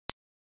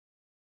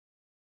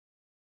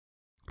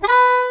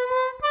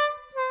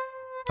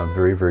I'm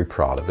very, very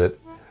proud of it.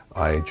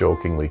 I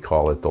jokingly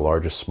call it the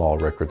largest small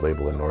record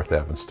label in North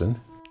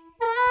Evanston.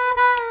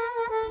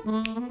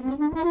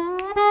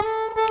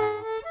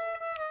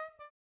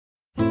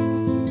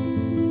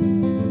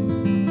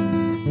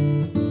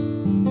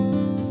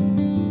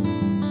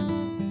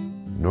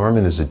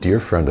 Norman is a dear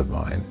friend of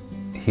mine.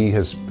 He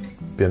has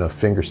been a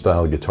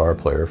fingerstyle guitar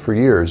player for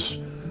years.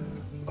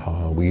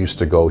 We used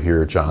to go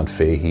hear John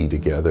Fahey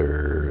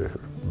together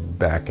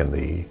back in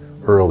the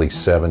early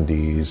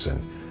 70s,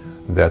 and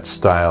that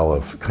style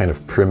of kind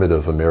of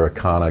primitive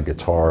Americana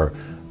guitar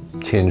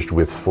tinged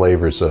with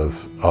flavors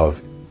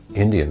of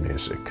Indian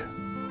music.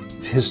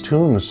 His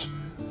tunes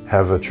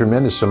have a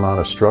tremendous amount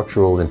of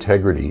structural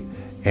integrity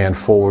and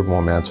forward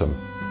momentum,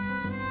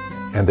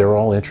 and they're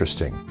all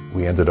interesting.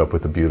 We ended up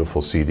with a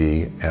beautiful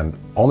CD, and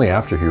only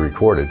after he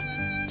recorded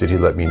did he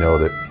let me know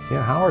that,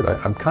 yeah, Howard,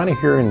 I'm kind of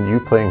hearing you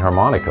playing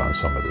harmonica on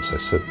some of this. I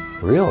said,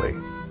 really?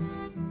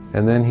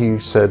 And then he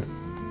said,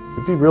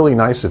 it'd be really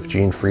nice if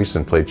Gene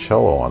Friesen played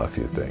cello on a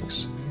few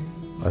things.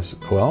 I said,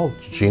 well,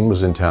 Gene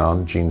was in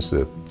town. Gene's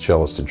the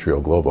cellist in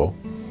Trio Globo.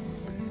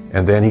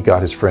 And then he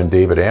got his friend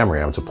David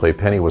Amram to play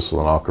penny whistle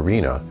and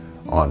ocarina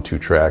on 2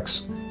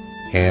 tracks.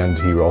 And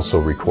he also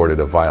recorded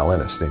a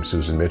violinist named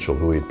Susan Mitchell,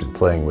 who he'd been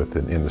playing with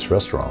in this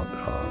restaurant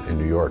in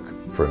New York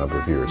for a number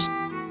of years.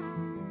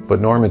 But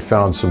Norman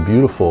found some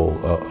beautiful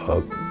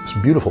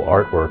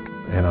artwork,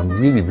 and I'm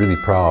really, really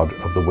proud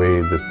of the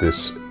way that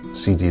this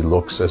CD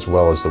looks as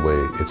well as the way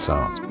it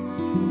sounds.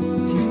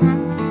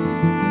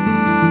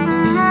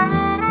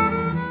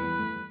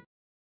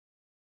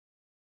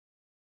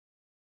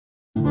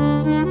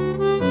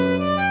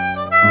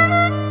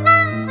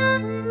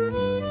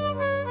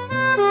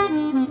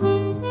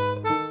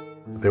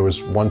 There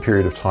was one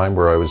period of time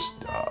where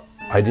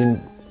I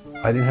didn't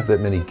have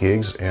that many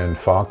gigs, and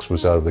Fox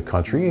was out of the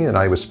country, and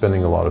I was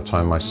spending a lot of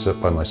time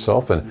by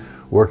myself and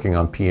working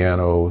on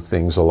piano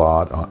things a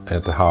lot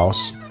at the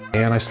house.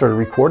 And I started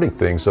recording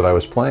things that I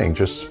was playing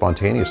just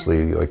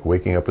spontaneously, like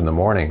waking up in the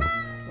morning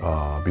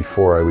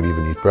before I would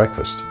even eat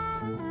breakfast.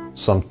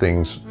 Some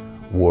things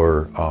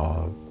were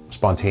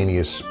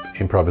spontaneous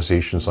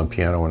improvisations on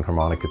piano and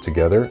harmonica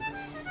together.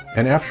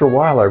 And after a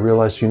while I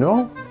realized, you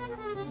know,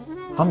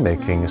 I'm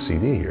making a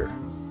CD here.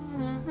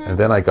 And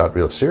then I got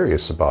real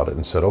serious about it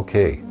and said,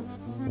 okay,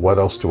 what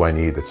else do I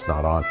need that's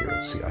not on here?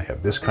 Let's see, I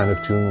have this kind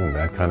of tune and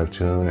that kind of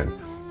tune, and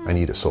I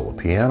need a solo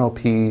piano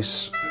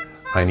piece.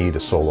 I need a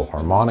solo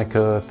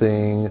harmonica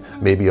thing.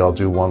 Maybe I'll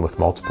do one with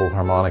multiple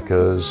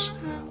harmonicas.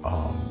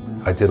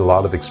 I did a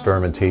lot of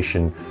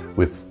experimentation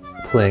with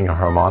playing a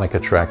harmonica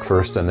track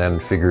first and then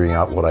figuring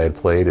out what I had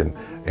played and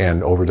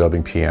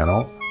overdubbing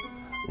piano,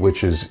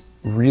 which is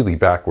really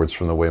backwards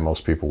from the way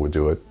most people would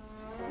do it.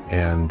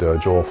 And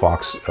Joel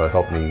Fox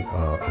helped me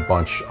a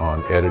bunch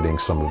on editing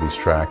some of these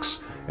tracks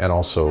and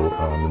also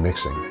the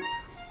mixing.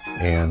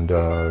 And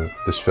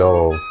this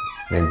fellow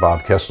named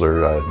Bob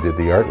Kessler did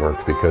the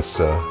artwork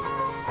because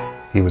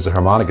he was a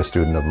harmonica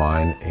student of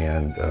mine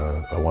and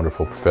a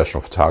wonderful professional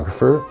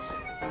photographer,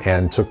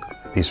 and took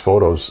these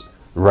photos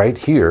right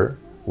here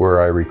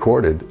where I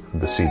recorded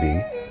the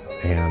CD,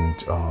 and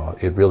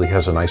it really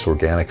has a nice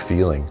organic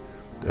feeling.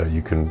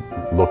 You can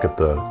look at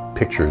the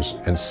pictures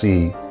and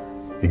see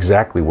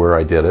exactly where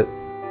I did it.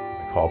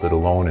 I called it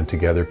Alone and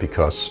Together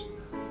because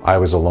I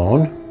was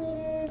alone,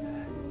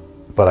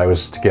 but I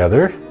was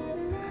together.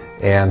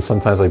 And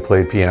sometimes I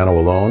played piano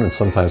alone, and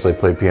sometimes I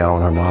played piano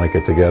and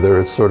harmonica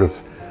together. It's sort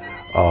of,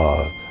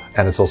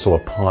 and it's also a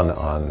pun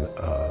on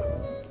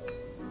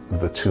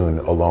the tune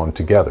Alone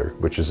Together,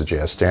 which is a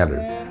jazz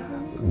standard,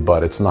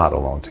 but it's not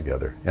Alone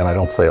Together. And I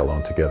don't play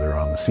Alone Together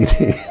on the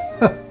CD.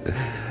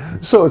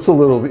 So it's a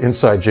little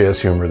inside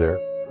jazz humor there.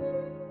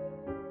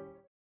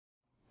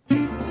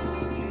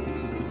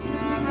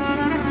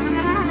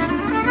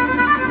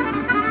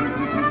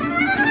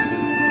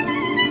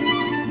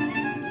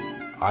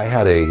 I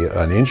had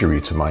an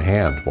injury to my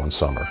hand one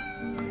summer,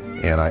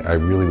 and I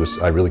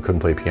really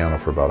couldn't play piano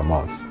for about a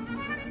month.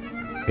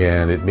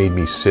 And it made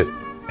me sit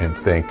and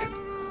think,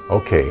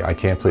 okay, I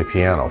can't play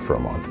piano for a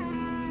month.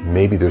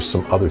 Maybe there's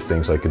some other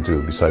things I could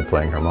do besides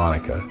playing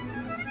harmonica.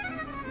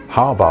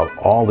 How about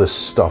all this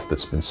stuff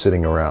that's been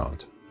sitting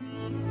around?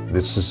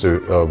 This is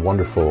a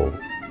wonderful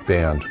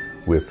band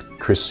with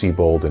Chris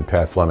Siebold and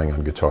Pat Fleming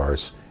on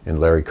guitars and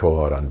Larry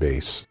Kohut on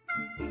bass.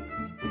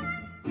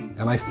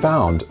 And I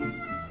found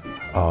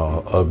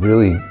a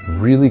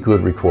really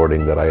good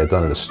recording that I had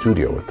done at a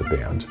studio with the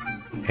band.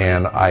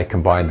 And I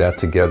combined that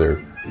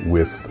together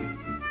with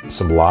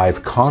some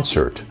live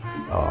concert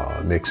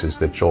mixes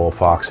that Joel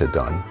Fox had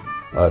done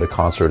at a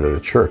concert at a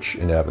church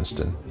in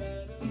Evanston.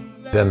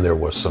 Then there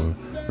was some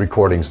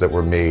recordings that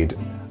were made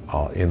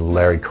in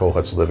Larry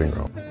Kohut's living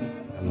room.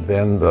 And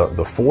then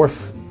the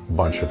fourth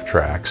bunch of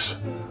tracks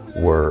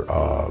were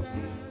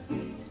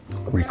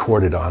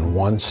recorded on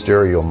one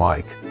stereo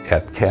mic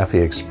at Cafe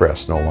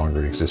Express, no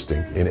longer existing,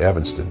 in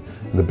Evanston.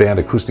 The band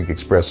Acoustic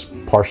Express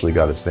partially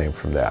got its name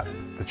from that.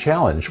 The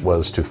challenge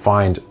was to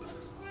find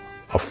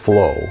a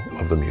flow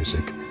of the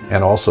music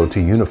and also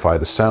to unify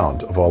the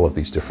sound of all of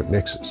these different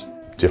mixes.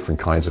 different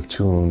kinds of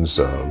tunes,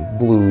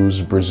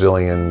 blues,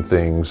 Brazilian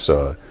things,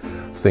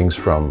 things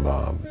from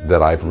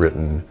that I've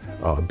written,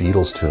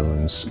 Beatles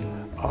tunes,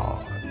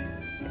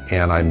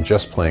 and I'm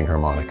just playing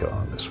harmonica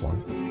on this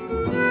one.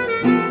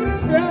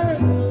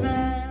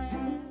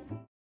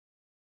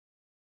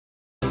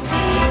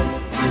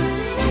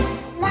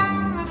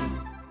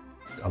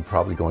 I'm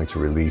probably going to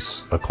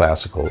release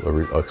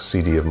a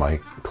CD of my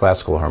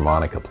classical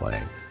harmonica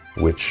playing,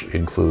 which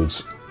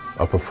includes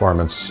a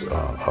performance,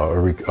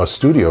 a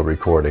studio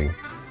recording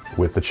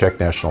with the Czech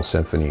National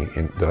Symphony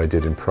that I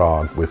did in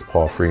Prague with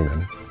Paul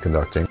Freeman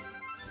conducting,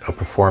 a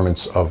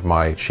performance of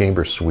my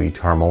chamber suite,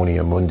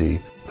 Harmonia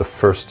Mundi, the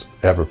first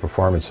ever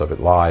performance of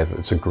it live.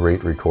 It's a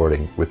great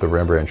recording with the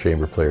Rembrandt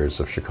Chamber Players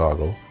of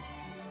Chicago,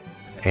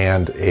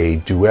 and a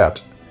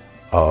duet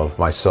of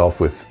myself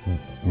with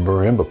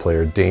marimba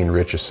player Dane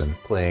Richardson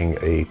playing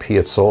a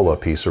Piazzolla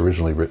piece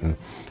originally written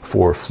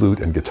for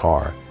flute and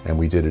guitar, and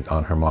we did it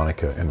on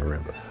harmonica and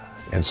marimba.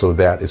 And so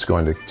that is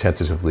going to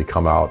tentatively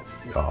come out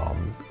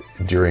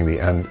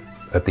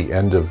at the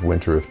end of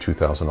winter of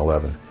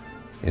 2011,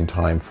 in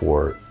time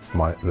for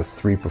the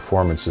 3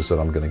 performances that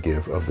I'm going to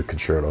give of the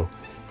concerto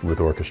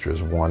with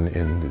orchestras, 1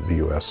 in the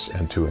US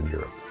and 2 in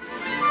Europe.